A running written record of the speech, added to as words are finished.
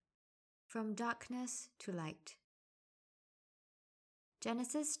From darkness to light.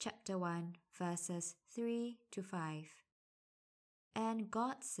 Genesis chapter 1 verses 3 to 5. And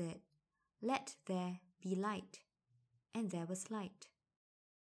God said, "Let there be light," and there was light.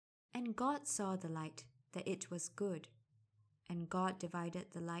 And God saw the light, that it was good. And God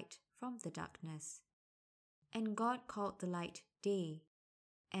divided the light from the darkness. And God called the light day,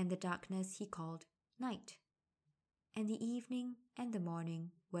 and the darkness he called night. And the evening and the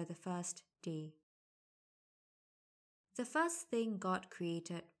morning were the first day. The first thing God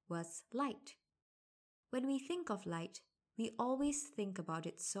created was light. When we think of light, we always think about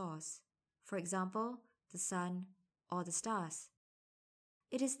its source, for example, the sun or the stars.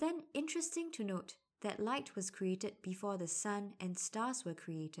 It is then interesting to note that light was created before the sun and stars were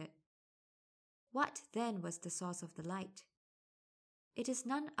created. What then was the source of the light? It is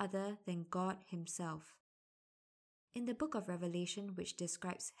none other than God Himself. In the book of Revelation, which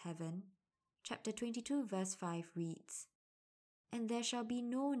describes heaven, chapter 22 verse 5 reads, "And there shall be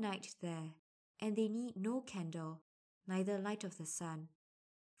no night there, and they need no candle, neither light of the sun.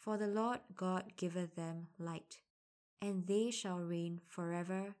 For the Lord God giveth them light, and they shall reign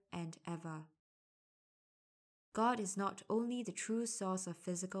forever and ever." God is not only the true source of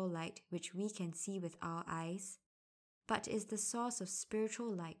physical light which we can see with our eyes, but is the source of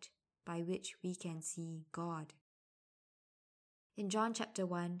spiritual light by which we can see God. In John chapter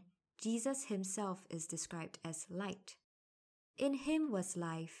 1, Jesus Himself is described as light. In Him was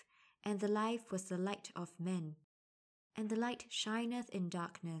life, and the life was the light of men. And the light shineth in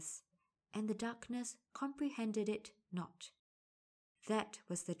darkness, and the darkness comprehended it not. That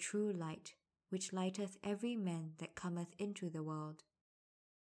was the true light, which lighteth every man that cometh into the world.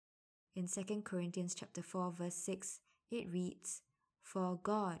 In 2 Corinthians chapter 4 verse 6, it reads, "For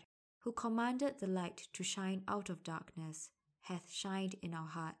God, who commanded the light to shine out of darkness, hath shined in our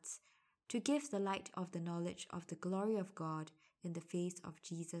hearts, to give the light of the knowledge of the glory of God in the face of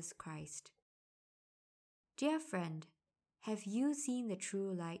Jesus Christ." Dear friend, have you seen the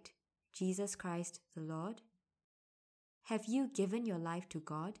true light, Jesus Christ the Lord? Have you given your life to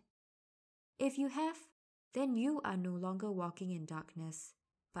God? If you have, then you are no longer walking in darkness,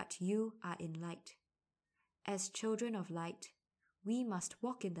 but you are in light. As children of light, we must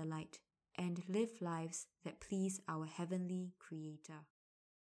walk in the light and live lives that please our heavenly Creator.